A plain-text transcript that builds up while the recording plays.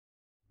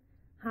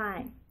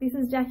Hi, this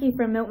is Jackie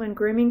from Milkman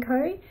Grooming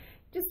Co.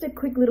 Just a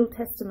quick little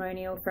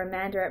testimonial for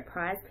Amanda at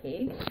Prize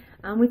Pig.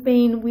 We've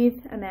been with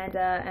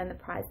Amanda and the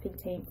Prize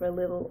Pig team for a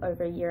little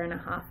over a year and a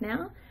half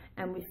now,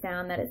 and we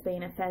found that it's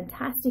been a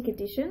fantastic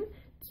addition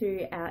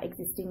to our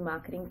existing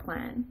marketing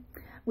plan.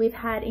 We've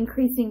had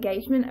increased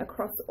engagement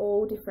across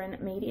all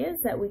different medias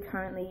that we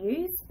currently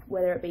use,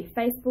 whether it be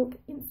Facebook,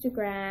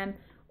 Instagram,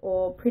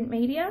 or print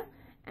media.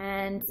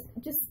 And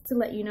just to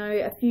let you know,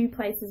 a few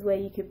places where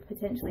you could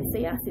potentially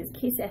see us is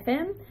Kiss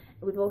FM.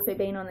 We've also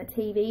been on the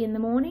TV in the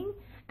morning,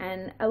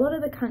 and a lot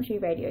of the country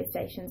radio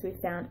stations we've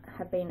found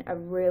have been a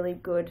really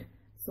good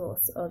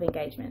source of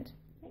engagement.